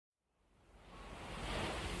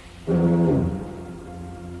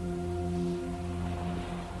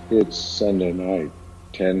It's Sunday night,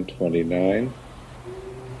 10:29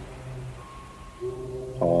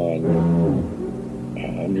 on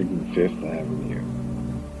 105th Avenue.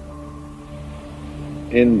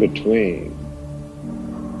 In between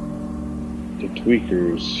the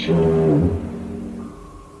Tweaker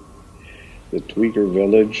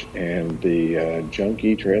Village and the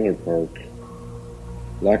Junkie Trailer Park.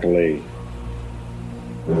 Luckily,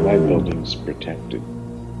 my building's protected,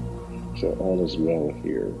 so all is well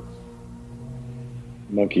here.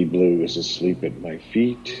 Monkey Blue is asleep at my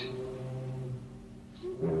feet.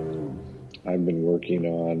 I've been working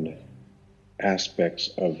on aspects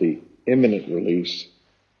of the imminent release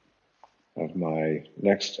of my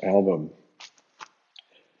next album,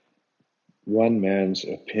 One Man's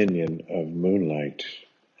Opinion of Moonlight,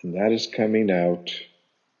 and that is coming out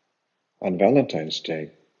on Valentine's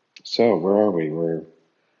Day. So where are we? We're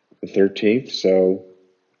the 13th, so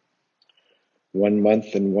 1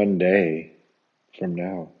 month and 1 day from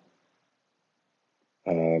now.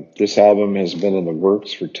 This album has been in the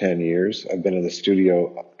works for 10 years. I've been in the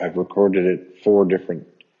studio. I've recorded it 4 different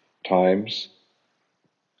times.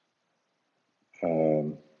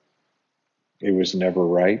 It was never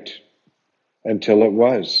right until it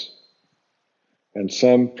was. And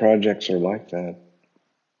some projects are like that.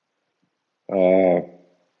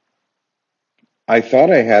 I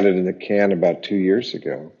thought I had it in the can about 2 years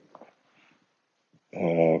ago.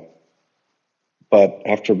 But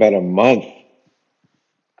after about a month,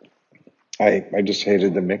 I just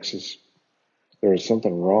hated the mixes. There was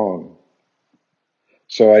something wrong.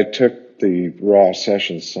 So I took the raw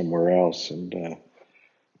sessions somewhere else and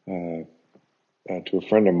to a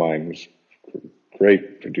friend of mine who's a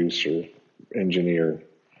great producer, engineer,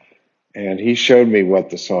 and he showed me what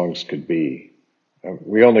the songs could be.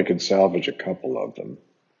 We only could salvage a couple of them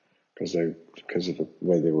because of the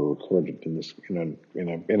way they were recorded in this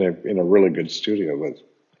in a really good studio, but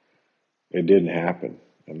it didn't happen.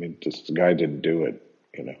 I mean, just the guy didn't do it,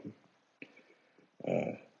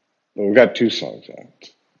 But we got 2 songs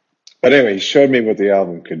out. But anyway, he showed me what the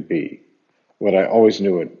album could be, what I always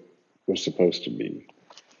knew it was supposed to be.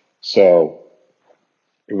 So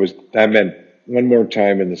that meant one more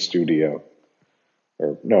time in the studio,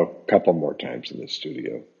 or no, a couple more times in the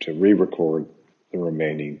studio to re-record the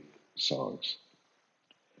remaining songs.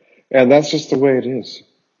 And that's just the way it is.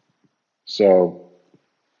 So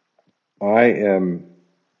I'm,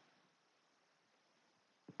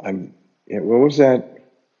 what was that?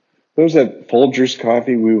 What was that? Folgers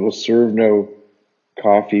coffee? We will serve no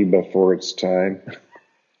coffee before it's time.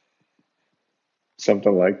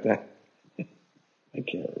 Something like that. I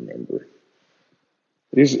can't remember.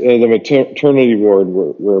 The maternity ward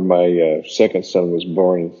where my second son was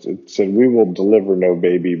born, it said, "We will deliver no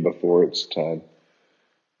baby before it's time."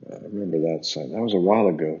 I remember that song. That was a while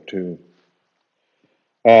ago too.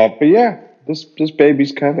 But yeah, this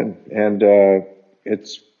baby's coming, and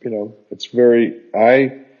it's very.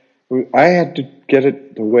 I had to get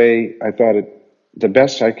it the way I thought the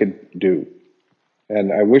best I could do,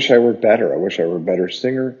 and I wish I were better. I wish I were a better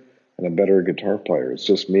singer and a better guitar player. It's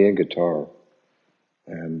just me and guitar,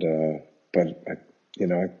 and but I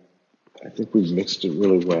think we've mixed it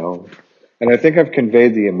really well, and I think I've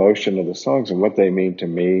conveyed the emotion of the songs and what they mean to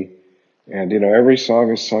me. And, every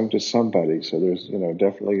song is sung to somebody. So there's,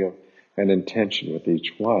 definitely an intention with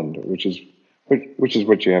each one, which is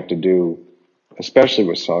what you have to do, especially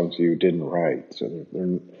with songs you didn't write. So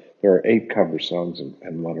there are 8 cover songs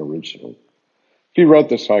and 1 original. If you wrote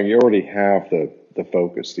the song, you already have the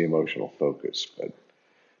focus, the emotional focus. But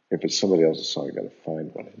if it's somebody else's song, you got to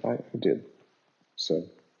find one. And I did. So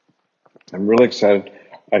I'm really excited.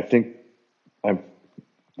 I think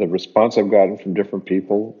the response I've gotten from different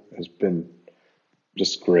people has been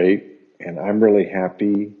just great, and I'm really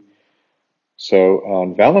happy. So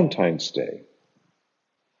on Valentine's Day,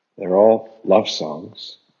 they're all love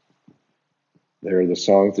songs. They're the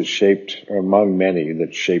songs that among many,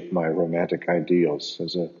 that shaped my romantic ideals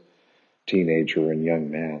as a teenager and young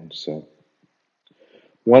man. So,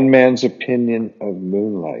 One Man's Opinion of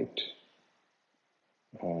Moonlight.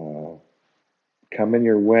 Coming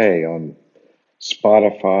your way on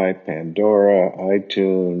Spotify, Pandora,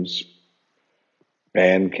 iTunes,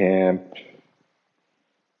 Bandcamp,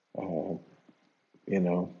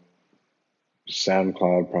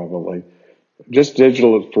 SoundCloud probably. Just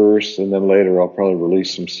digital at first, and then later I'll probably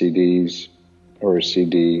release some CDs or a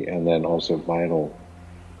CD, and then also vinyl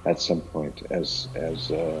at some point as is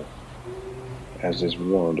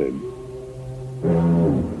warranted.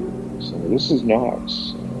 So this is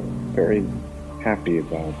Knox. Very happy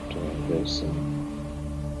about this.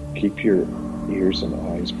 And Keep your ears and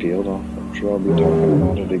eyes peeled off. I'm sure I'll be talking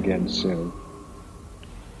about it again soon.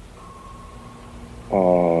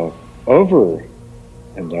 Over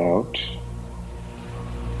and out.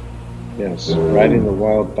 Yes, riding the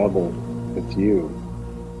wild bubble with you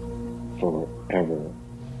forever.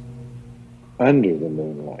 Under the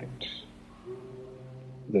moonlight.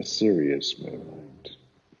 The serious moonlight.